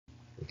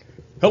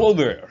Hello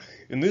there!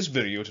 In this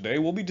video today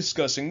we'll be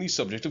discussing the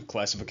subject of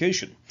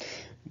classification.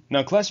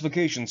 Now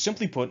classification,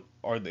 simply put,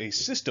 are a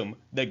system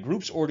that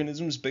groups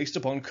organisms based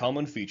upon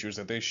common features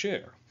that they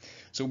share.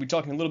 So we'll be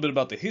talking a little bit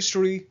about the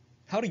history,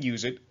 how to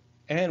use it,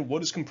 and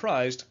what is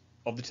comprised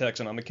of the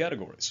taxonomic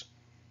categories.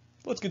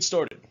 Let's get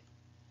started.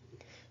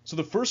 So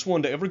the first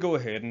one to ever go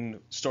ahead and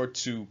start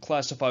to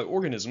classify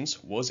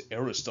organisms was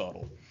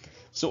Aristotle.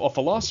 So a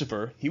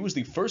philosopher, he was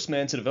the first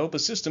man to develop a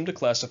system to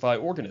classify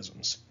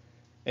organisms.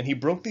 And he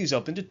broke these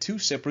up into two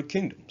separate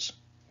kingdoms,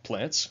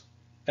 plants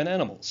and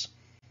animals.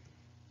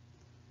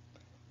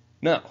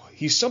 Now,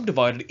 he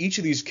subdivided each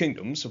of these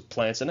kingdoms of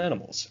plants and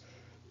animals.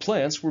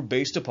 Plants were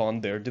based upon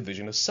their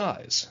division of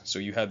size. So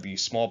you had the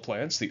small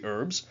plants, the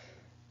herbs,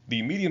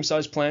 the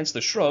medium-sized plants,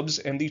 the shrubs,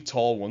 and the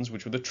tall ones,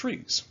 which were the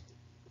trees.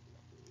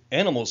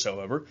 Animals,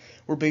 however,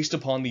 were based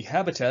upon the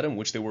habitat in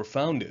which they were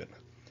found in.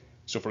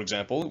 So, for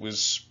example, it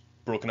was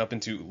broken up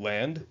into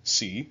land,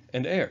 sea,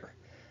 and air.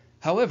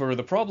 However,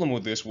 the problem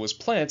with this was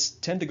plants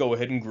tend to go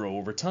ahead and grow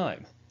over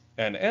time.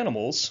 And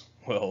animals,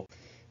 well,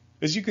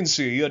 as you can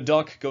see, a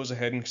duck goes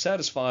ahead and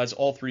satisfies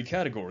all three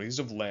categories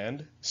of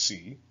land,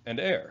 sea, and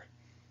air.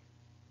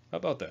 How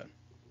about that?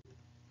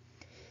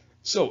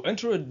 So,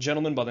 enter a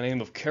gentleman by the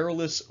name of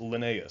Carolus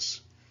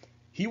Linnaeus.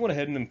 He went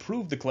ahead and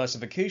improved the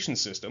classification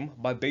system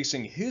by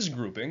basing his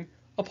grouping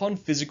upon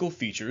physical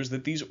features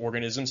that these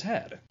organisms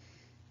had.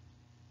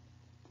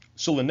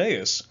 So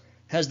Linnaeus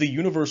has the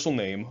universal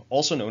name,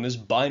 also known as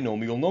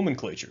binomial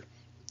nomenclature.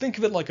 Think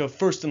of it like a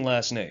first and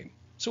last name,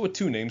 so a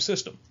two-name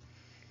system.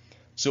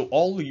 So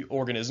all the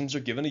organisms are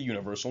given a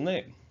universal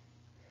name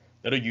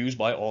that are used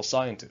by all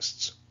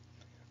scientists.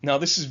 Now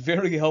this is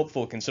very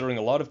helpful considering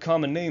a lot of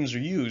common names are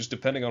used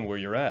depending on where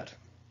you're at.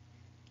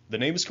 The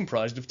name is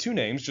comprised of two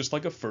names, just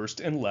like a first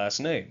and last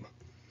name.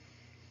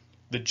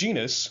 The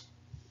genus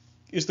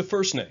is the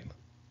first name.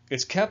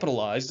 It's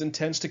capitalized and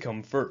tends to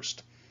come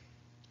first.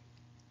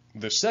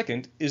 The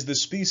second is the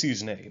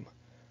species name.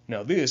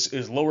 Now this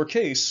is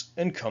lowercase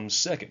and comes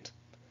second.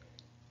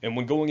 And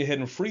when going ahead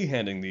and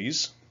freehanding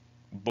these,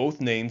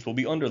 both names will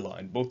be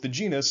underlined, both the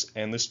genus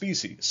and the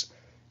species.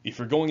 If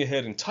you're going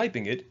ahead and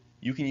typing it,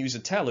 you can use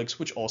italics,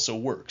 which also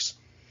works.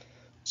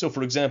 So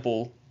for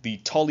example, the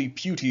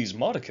Toliputes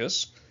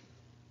modicus,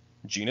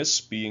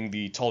 genus being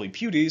the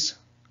Toliputes,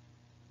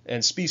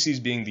 and species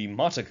being the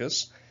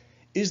Moticus,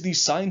 is the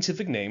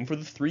scientific name for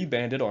the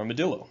three-banded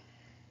armadillo.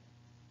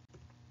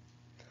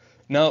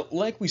 Now,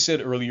 like we said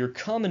earlier,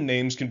 common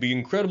names can be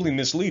incredibly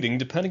misleading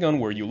depending on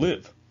where you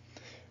live.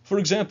 For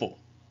example,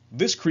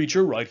 this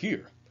creature right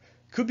here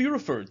could be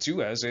referred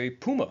to as a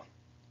puma,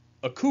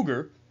 a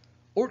cougar,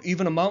 or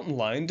even a mountain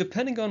lion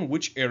depending on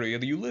which area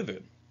that you live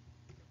in.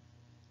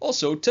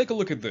 Also, take a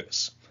look at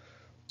this.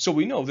 So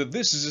we know that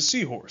this is a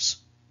seahorse,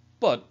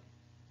 but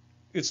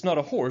it's not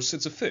a horse,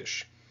 it's a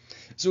fish.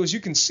 So as you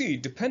can see,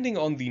 depending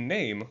on the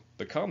name,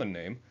 the common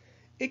name,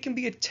 it can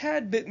be a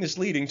tad bit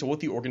misleading to what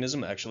the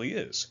organism actually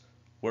is,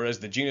 whereas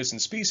the genus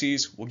and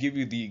species will give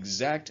you the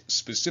exact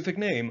specific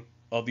name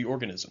of the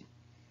organism.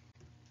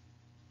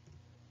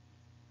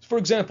 For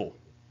example,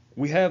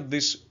 we have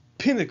this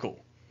pinnacle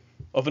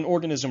of an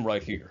organism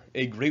right here,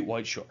 a great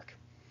white shark.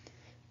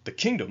 The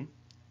kingdom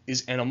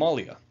is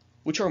Animalia,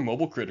 which are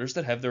mobile critters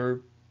that have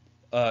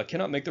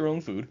cannot make their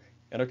own food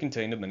and are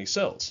contained in many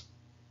cells.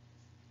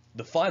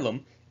 The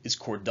phylum is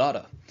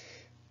Chordata.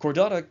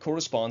 Chordata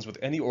corresponds with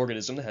any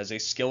organism that has a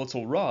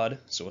skeletal rod,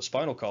 so a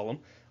spinal column,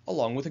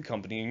 along with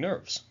accompanying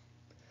nerves.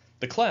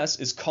 The class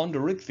is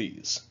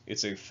Chondrichthyes.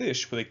 It's a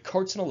fish with a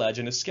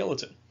cartilaginous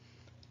skeleton.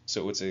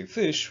 So it's a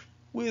fish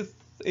with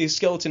a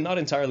skeleton not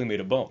entirely made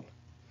of bone.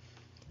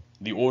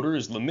 The order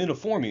is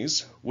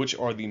Laminiformes, which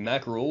are the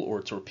mackerel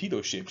or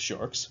torpedo-shaped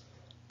sharks.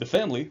 The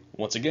family,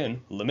 once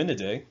again,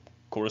 Laminidae,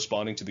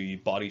 corresponding to the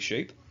body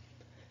shape.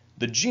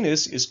 The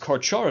genus is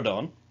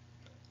Carcharodon,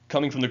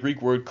 coming from the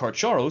Greek word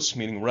karcharos,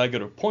 meaning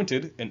ragged or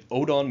pointed, and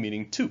odon,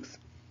 meaning tooth.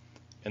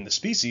 And the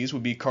species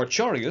would be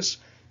Carcharius,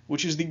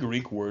 which is the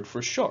Greek word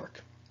for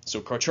shark.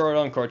 So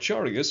Carcharodon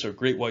carcharius, or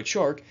great white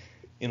shark,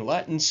 in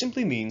Latin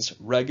simply means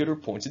ragged or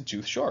pointed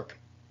tooth shark.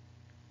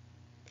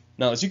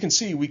 Now, as you can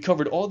see, we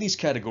covered all these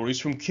categories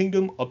from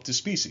kingdom up to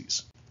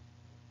species.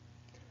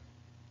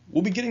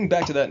 We'll be getting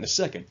back to that in a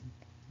second,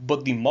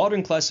 but the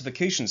modern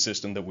classification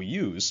system that we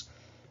use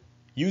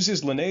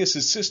uses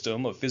Linnaeus'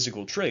 system of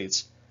physical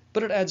traits,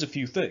 but it adds a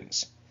few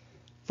things.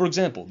 For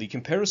example, the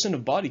comparison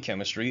of body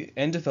chemistry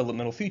and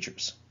developmental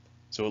features.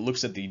 So it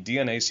looks at the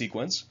DNA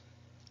sequence,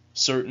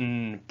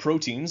 certain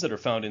proteins that are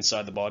found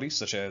inside the body,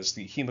 such as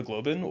the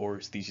hemoglobin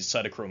or the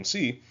cytochrome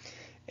C,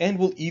 and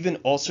will even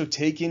also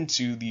take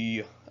into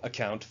the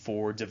account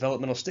for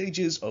developmental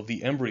stages of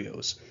the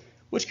embryos,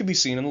 which can be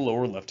seen in the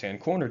lower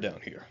left-hand corner down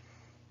here.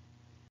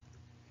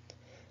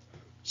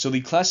 So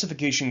the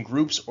classification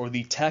groups or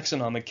the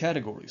taxonomic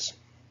categories.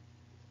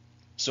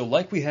 So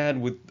like we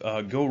had with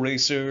Go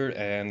Racer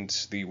and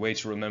the way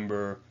to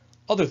remember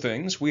other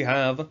things, we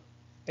have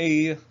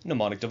a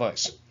mnemonic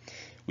device.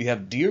 We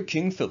have Dear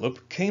King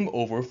Philip came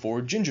over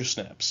for ginger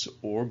snaps,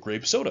 or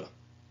grape soda,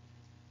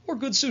 or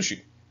good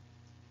sushi.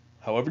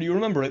 However you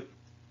remember it,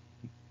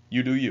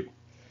 you do you.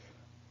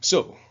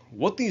 So,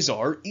 what these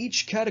are,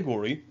 each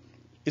category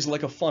is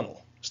like a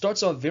funnel.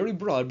 Starts off very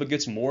broad but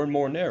gets more and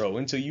more narrow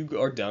until you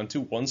are down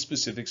to one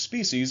specific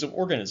species of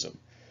organism.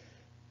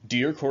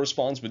 Deer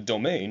corresponds with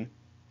domain,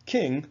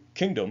 king,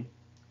 kingdom,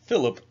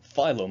 Philip,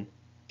 phylum,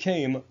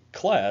 came,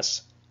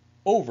 class,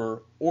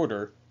 over,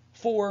 order,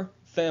 for,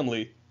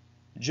 family,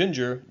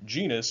 ginger,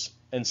 genus,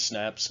 and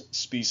snaps,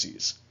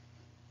 species.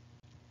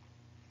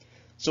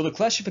 So the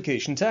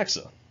classification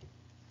taxa.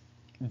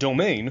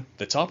 Domain,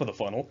 the top of the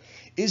funnel,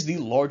 is the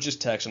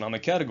largest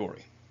taxonomic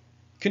category,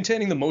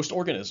 containing the most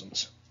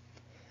organisms.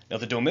 Now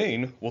the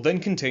domain will then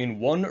contain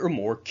one or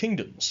more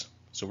kingdoms,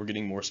 so we're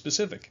getting more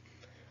specific.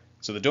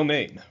 So the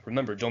domain,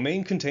 remember,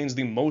 domain contains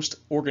the most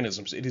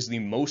organisms. It is the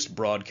most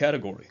broad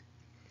category.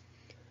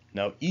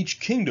 Now each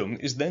kingdom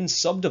is then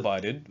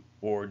subdivided,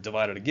 or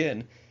divided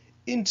again,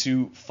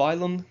 into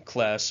phylum,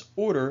 class,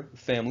 order,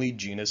 family,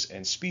 genus,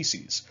 and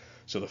species.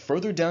 So the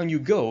further down you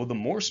go, the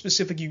more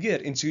specific you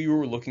get until you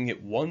are looking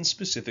at one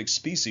specific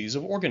species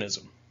of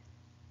organism.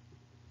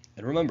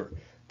 And remember,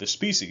 the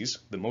species,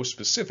 the most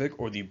specific,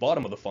 or the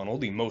bottom of the funnel,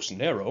 the most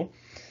narrow,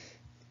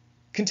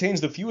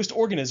 contains the fewest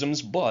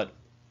organisms but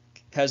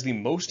has the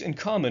most in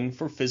common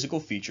for physical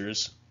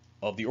features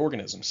of the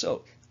organism.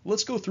 So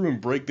let's go through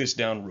and break this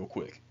down real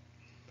quick.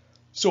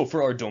 So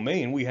for our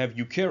domain, we have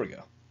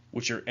eukarya,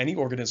 which are any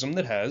organism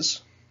that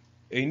has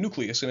a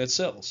nucleus in its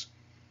cells.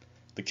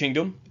 The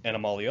kingdom,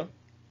 Animalia,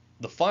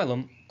 the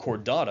phylum,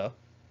 Chordata,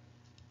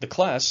 the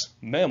class,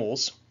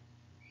 mammals,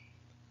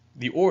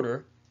 the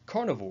order,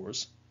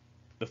 carnivores,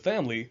 the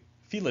family,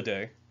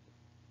 Felidae,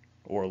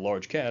 or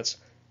large cats,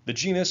 the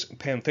genus,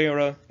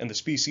 Panthera, and the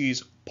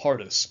species,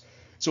 Pardus.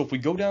 So if we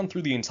go down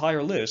through the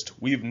entire list,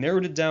 we've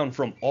narrowed it down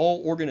from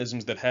all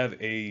organisms that have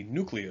a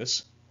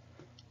nucleus,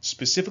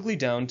 specifically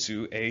down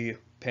to a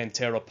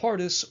Panthera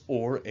pardus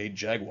or a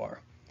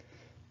jaguar.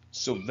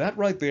 So that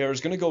right there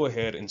is going to go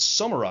ahead and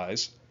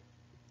summarize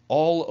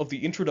all of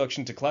the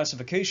introduction to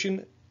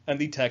classification and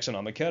the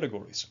taxonomic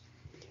categories.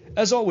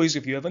 As always,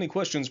 if you have any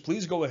questions,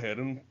 please go ahead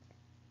and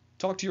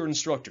talk to your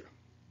instructor.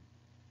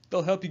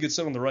 They'll help you get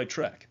set on the right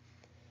track.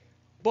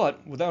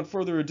 But without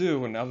further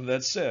ado, and now that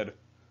that's said,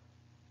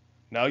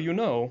 now you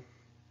know,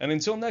 and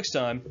until next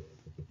time,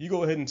 you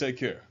go ahead and take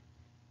care.